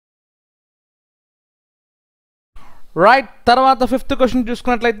Right. తర్వాత fifth question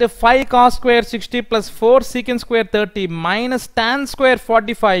చూసుకున్నట్లయితే 5 cos square 60 plus 4 secant square 30 minus tan square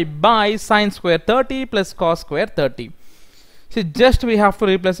 45 by sin square 30 plus cos square 30. See, just we have to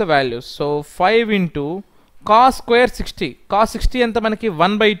replace the values. So 5 into cos square 60. Cos 60 ఎంత మనకి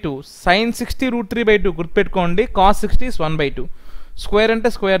 1/2. Sin 60 √3/2 గుర్తుపెట్టుకోండి. Cos 60 is 1/2. Square అంటే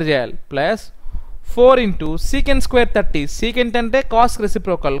square చేయాలి. Plus 4 into secant square 30. Secant అంటే cos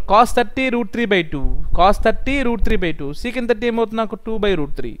reciprocal. Cos 30 √3/2. Cos 30 √3/2. Secant 30 ఏమవుతుంది నాకు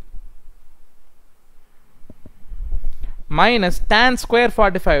 2/√3. Minus tan square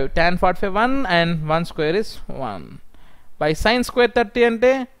 45. Tan 45 1 and 1 square is 1. By sin square 30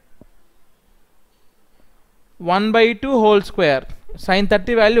 అంటే 1/2 whole square. Sin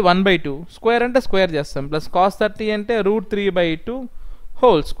 30 value 1/2. Square అంటే స్క్వేర్ చేస్తాం. Plus cos 30 అంటే √3/2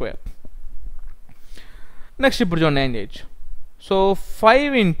 whole square. Next ఇప్పుడు చూడండి ఏం చేయొచ్చు. సో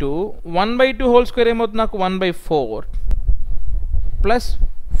 5 into 1/2 whole square ఏమవుతుంది నాకు 1/4 ప్లస్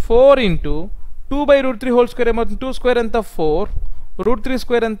 4 into 2/√3 whole square ఏమవుతుంది 2 square ఎంత 4 √3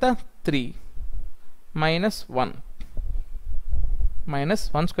 square ఎంత 3 minus 1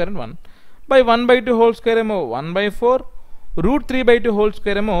 square and 1 by 1/2 whole square ఏమో 1/4 √3/2 whole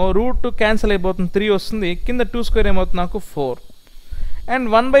square ఏమో √2 క్యాన్సిల్ అయిపోతుంది 3 వస్తుంది. కింద 2 square ఏమవుతుంది నాకు 4 అండ్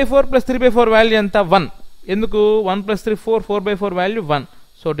 1/4 ప్లస్ 3/4 వాల్యూ ఎంత 1. ఎందుకు 1 + 3 4 4/4 వాల్యూ 1.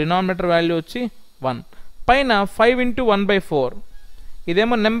 సో డినామినేటర్ వాల్యూ వచ్చి 1. పైన 5 into 1/4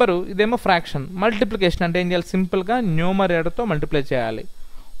 ఇదేమో నెంబరు ఇదేమో ఫ్రాక్షన్. మల్టిప్లికేషన్ అంటే ఏం చేయాలి సింపుల్గా న్యూమరేటర్తో మల్టిప్లై చేయాలి.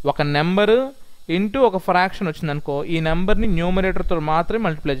 ఒక నెంబరు ఇంటూ ఒక ఫ్రాక్షన్ వచ్చిందనుకో ఈ నెంబర్ని న్యూమరేటర్తో మాత్రమే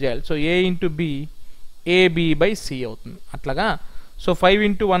మల్టిప్లై చేయాలి. So a into b ab/c అవుతుంది అట్లాగా. సో 5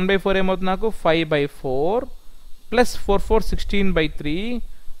 into 1/4 ఏమవుతుంది నాకు 5/4 ప్లస్ 4 4 16/3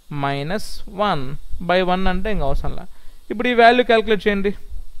 మైనస్ 1/1 అంటే ఇంకా అవసరంలా. ఇప్పుడు ఈ వాల్యూ క్యాలిక్యులేట్ చేయండి.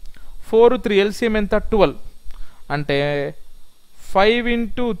 4 3 ఎల్సిఎం ఎంత 12 అంటే 5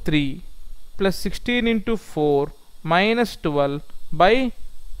 into 3 ప్లస్ 16 into 4 మైనస్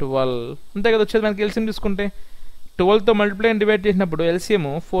 12/12 అంతే కదా వచ్చేది మనకి. ఎల్సిఎం తీసుకుంటే 12తో మల్టిప్లై అండ్ డివైడ్ చేసినప్పుడు ఎల్సిఎం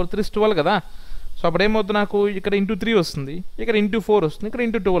 4 3 12 కదా. సో అప్పుడు ఏమవుతుంది నాకు ఇక్కడ ఇంటూ 3 వస్తుంది, ఇక్కడ ఇంటూ 4 వస్తుంది, ఇక్కడ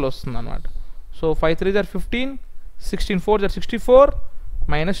ఇంటూ 12 వస్తుంది అనమాట. So 5 3 are 15, 16 4 are 64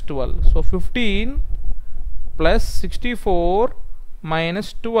 minus 12. So 15 plus 64 minus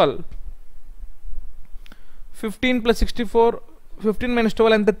 12. 15 plus 64, 15 minus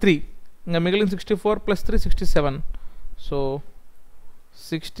 12 ఎంత 3. ఇంకా మిగిలిన 64 plus 3 67. So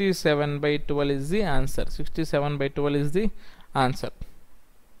 67/12 is the answer. 67/12 is the answer.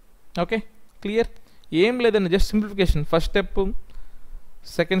 Okay clear. ఏం లేదండి just simplification. First step,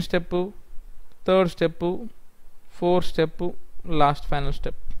 second step, third step, fourth step, last final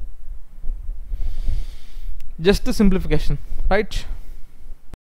step. Just simplification right.